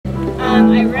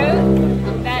I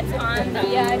wrote that's on the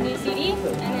new CD,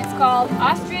 and it's called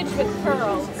Ostrich with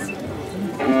Pearls.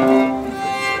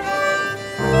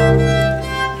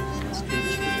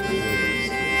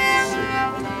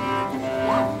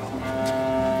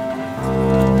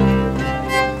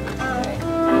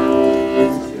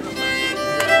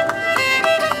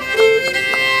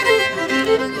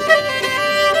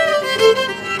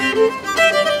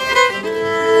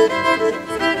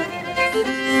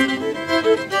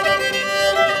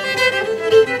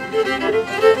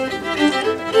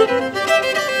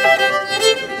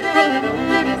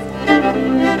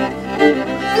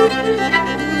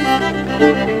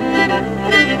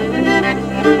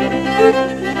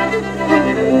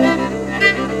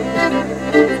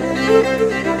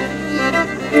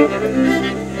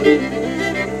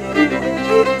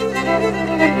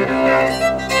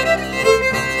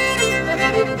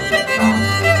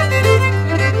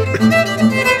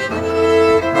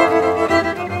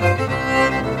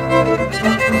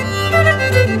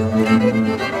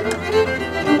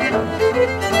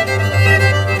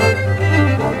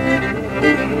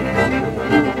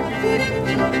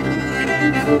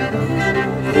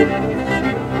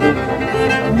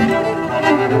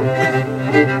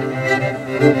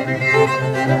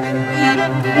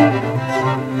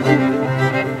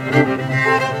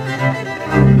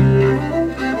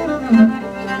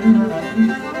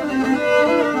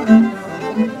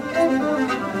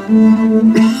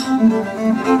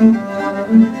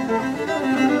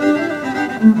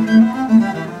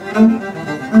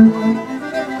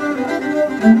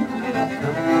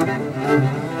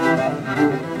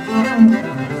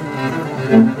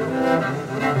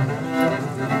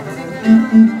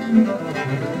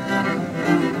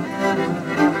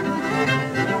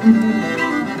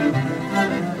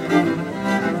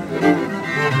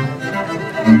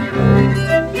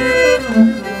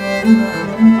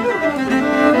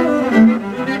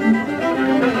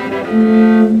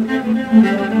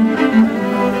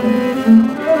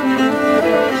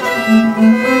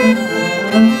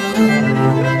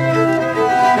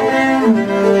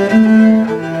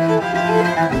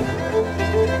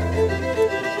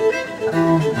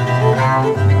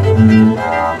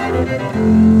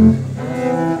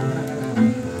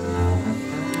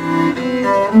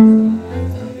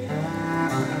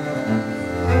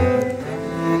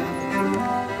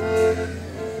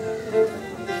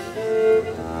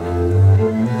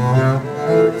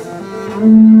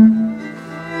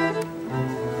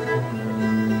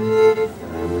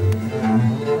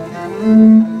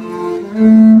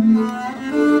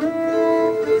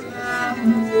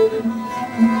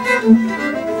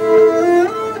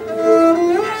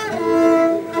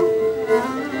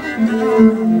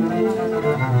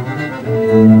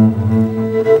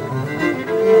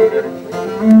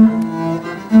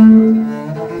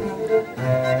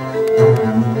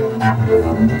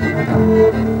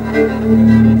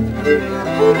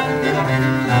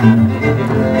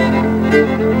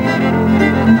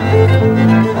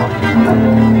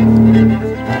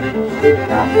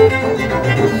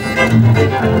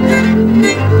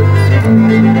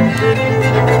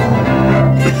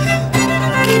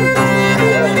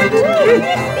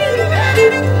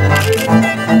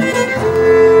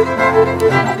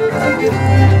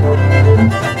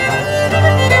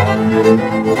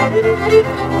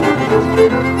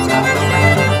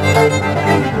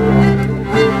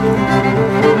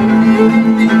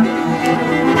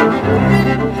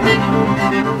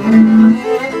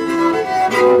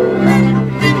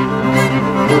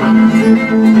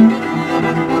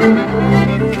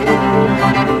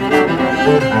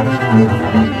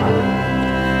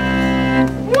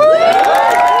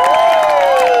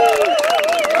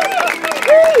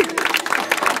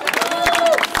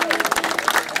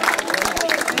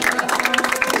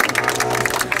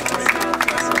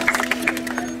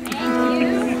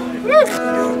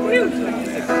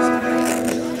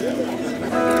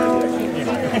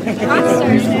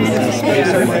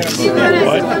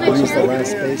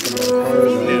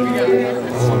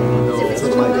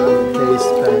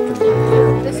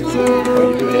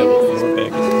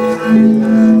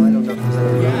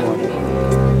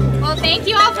 Well, thank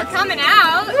you all for coming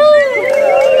out.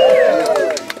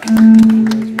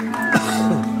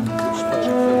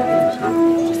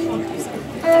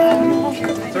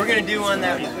 So we're going to do one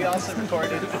that we also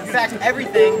recorded. In fact,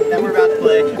 everything that we're about to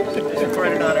play is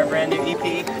recorded on our brand new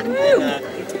EP. And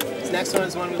this next one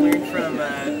is one we learned from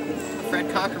a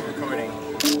Fred Cochran recording.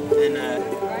 And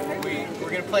we're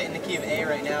going to play it in the key of A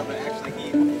right now, but actually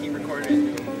he recorded it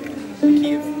in the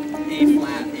key of A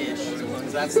flat-ish.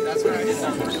 So that's what I did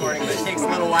on the recording, but it takes a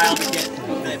little while to get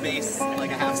the bass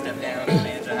like a half step down and the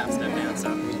banjo a half step down. So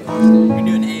We're gonna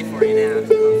do an A for you now.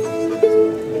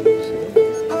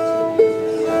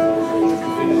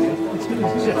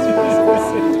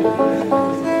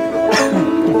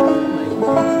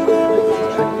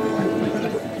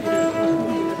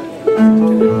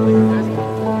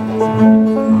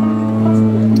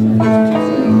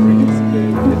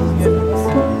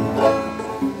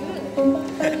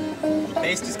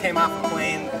 Bass just came off a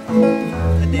plane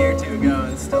a day or two ago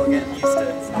and still getting used to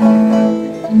it.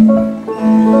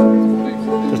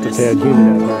 Just a tad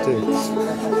humid out there too.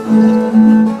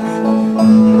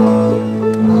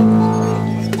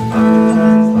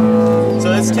 So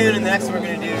this tune and the next one we're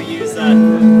going to do use I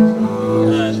don't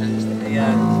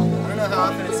know how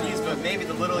often it's used, but maybe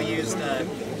the little used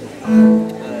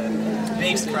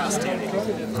bass cross tuning.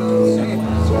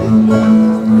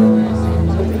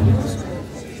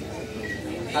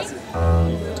 How's it?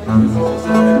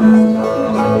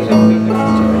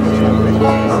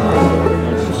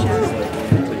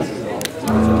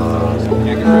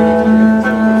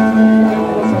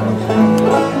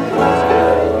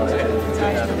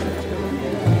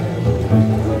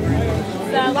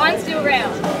 The lines do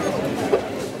around.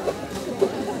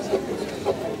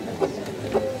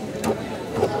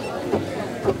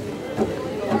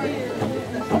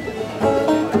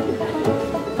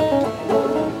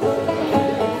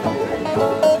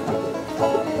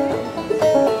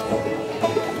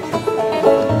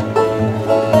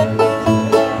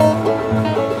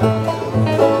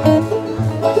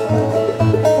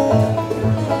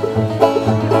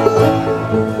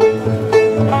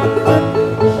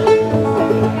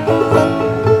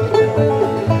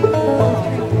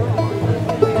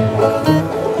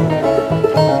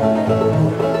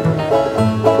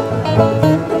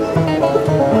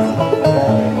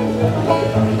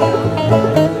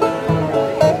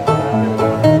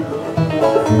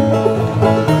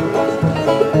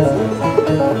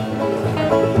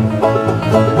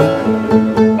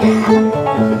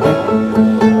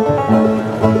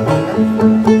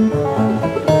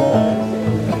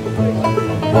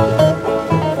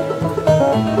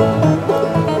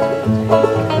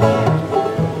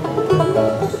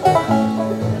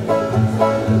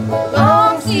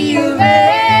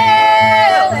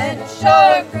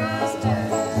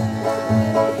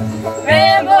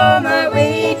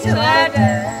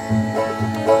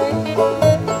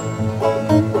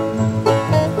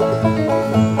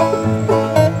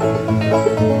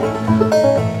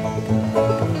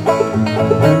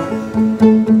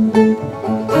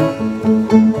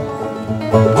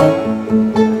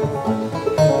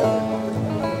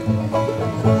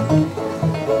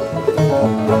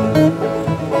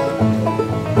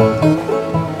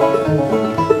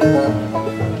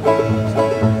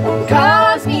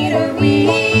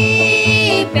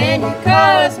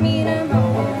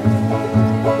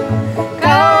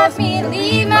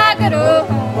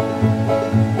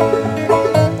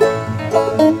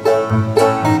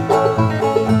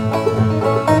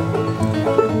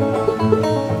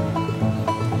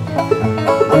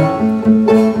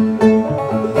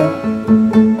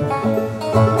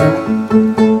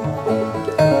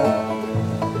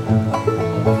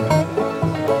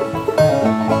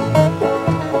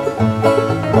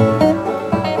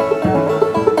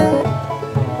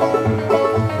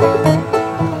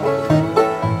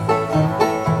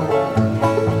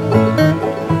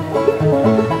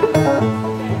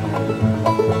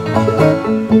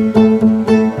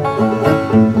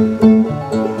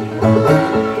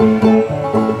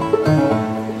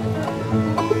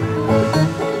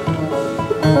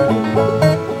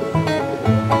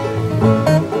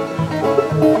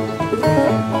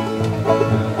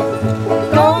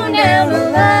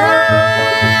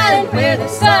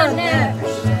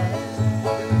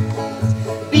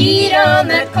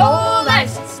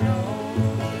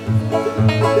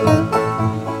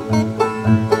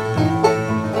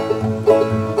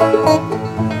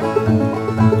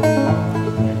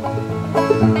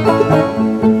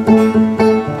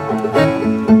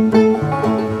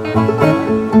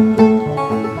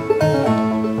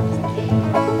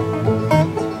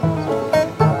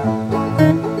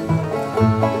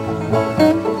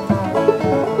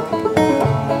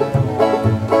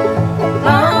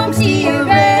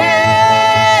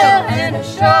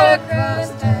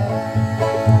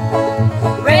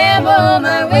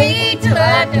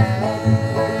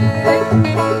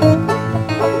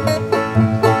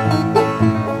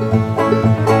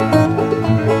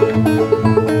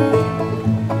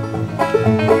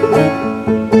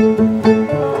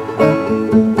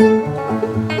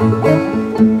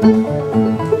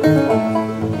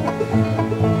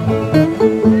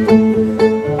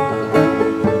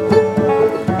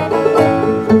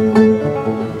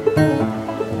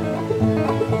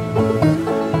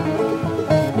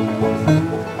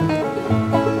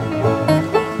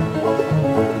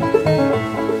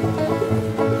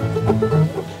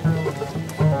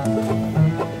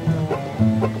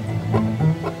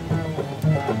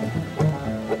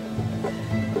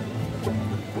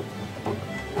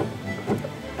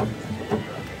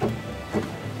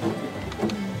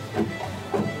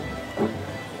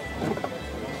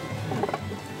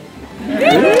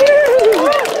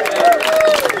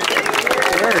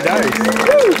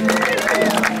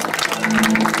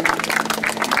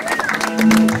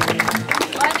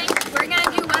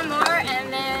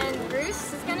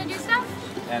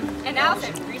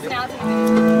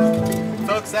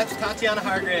 folks, that's Tatiana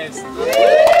Hargreaves. Ethan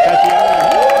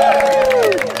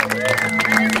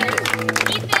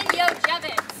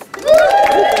Jodziewicz.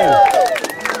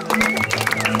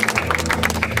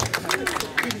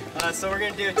 So we're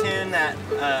going to do a tune that,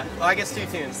 well, I guess two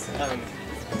tunes. A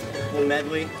little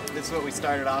medley. This is what we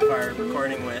started off our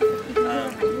recording with. We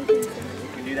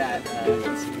can do that.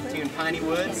 Tune Piney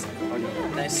Woods,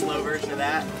 nice slow version of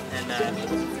that, and then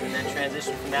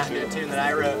transition from that to a tune that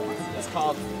I wrote. It's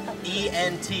called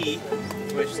ENT,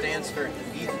 which stands for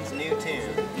Ethan's New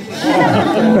Tune.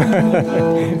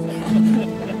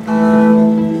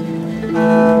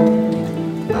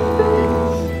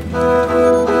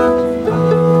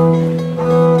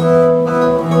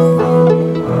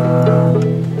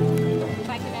 If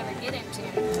I can ever get into.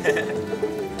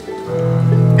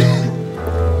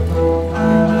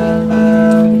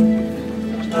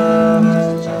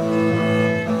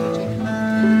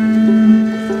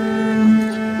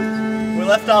 We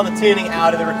left all the tuning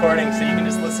out of the recording so you can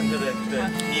just listen to the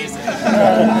music.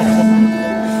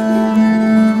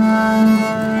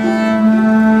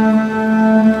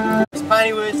 It's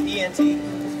Piney Woods, ENT.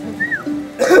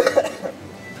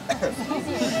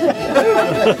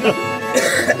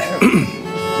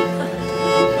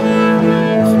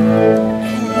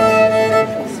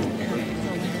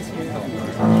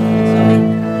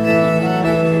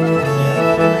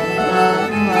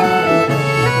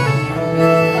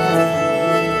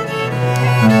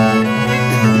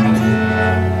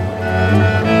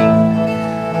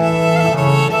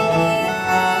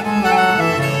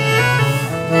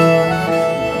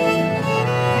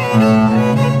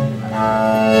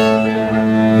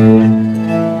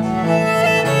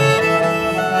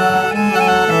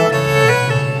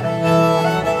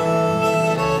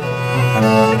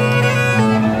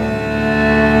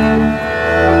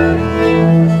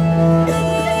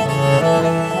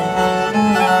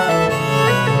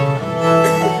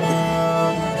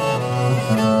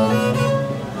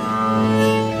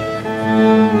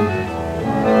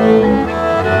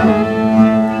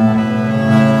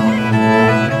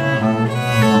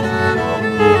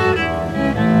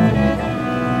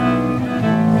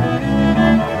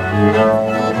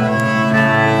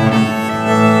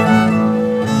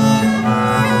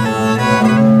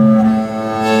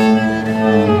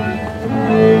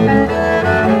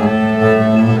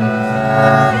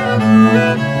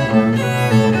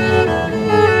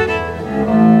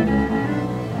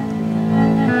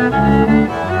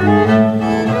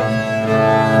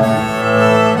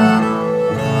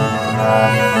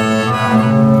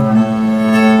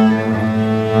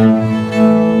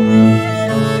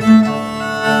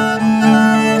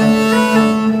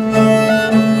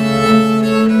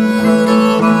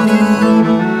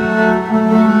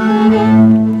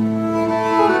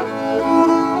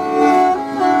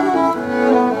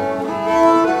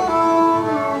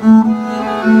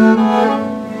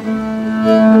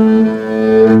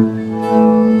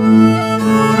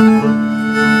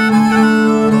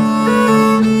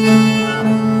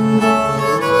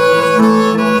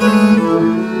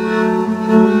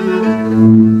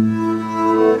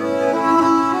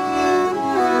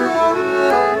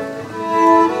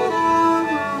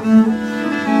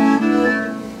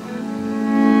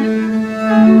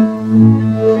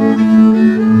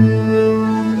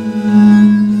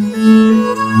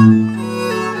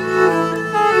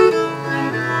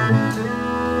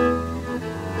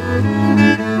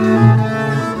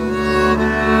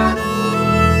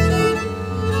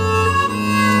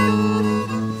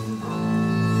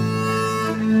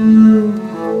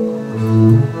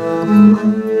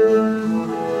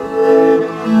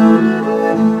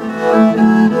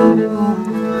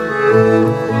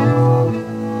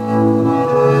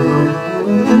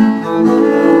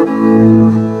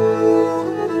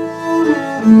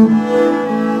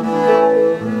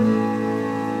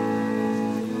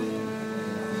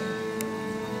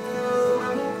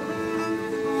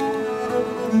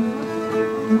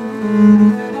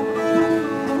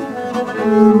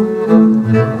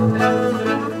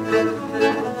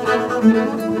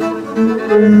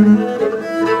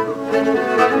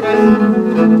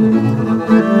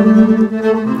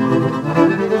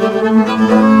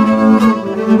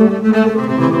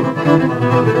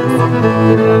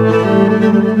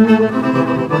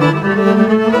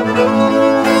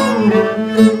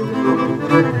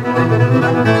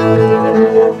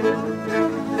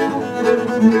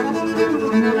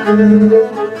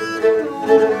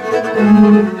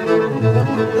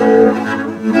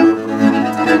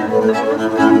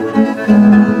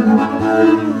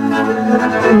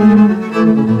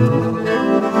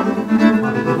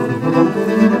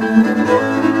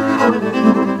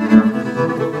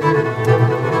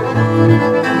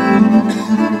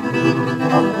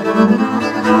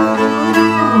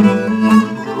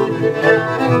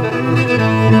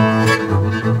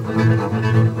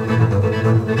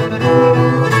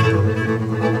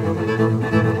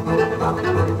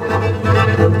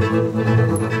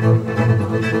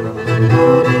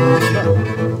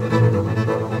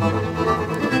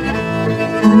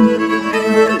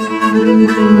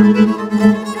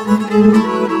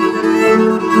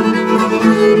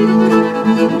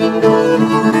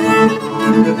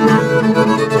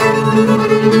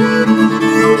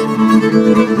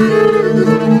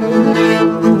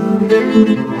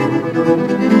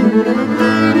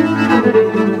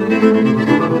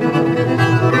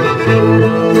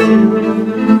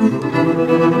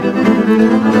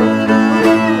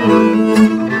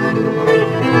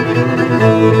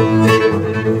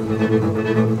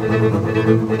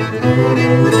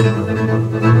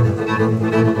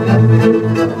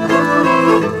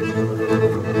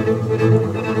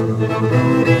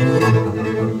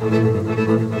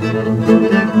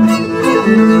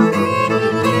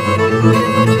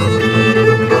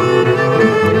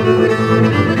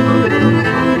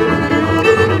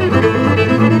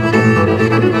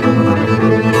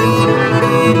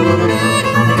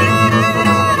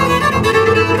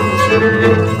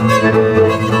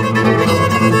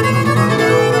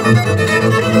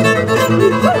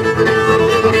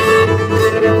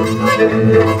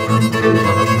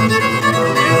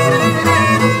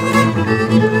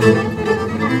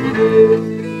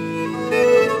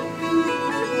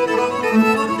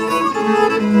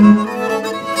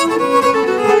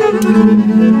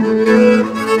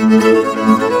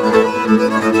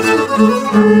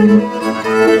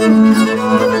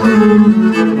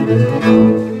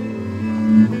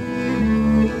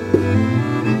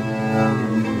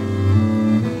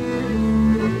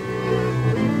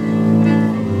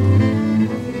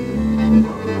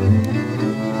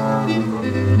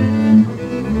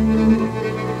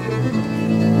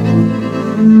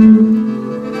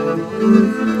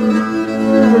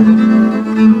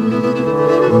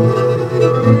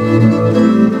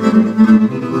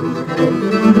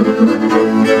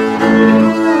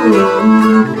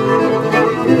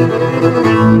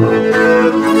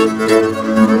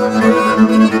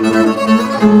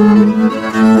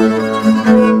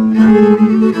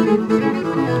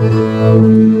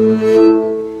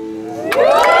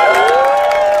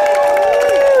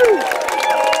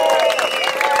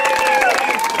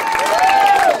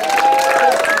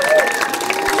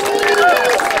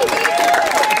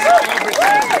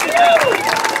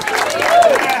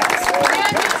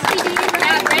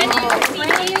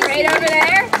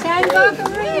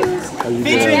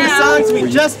 Featuring the songs we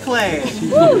just played.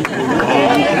 And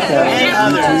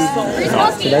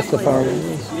others. So that's the far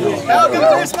one. Welcome to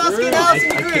Chris Muskie and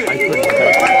Allison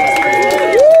Cruz.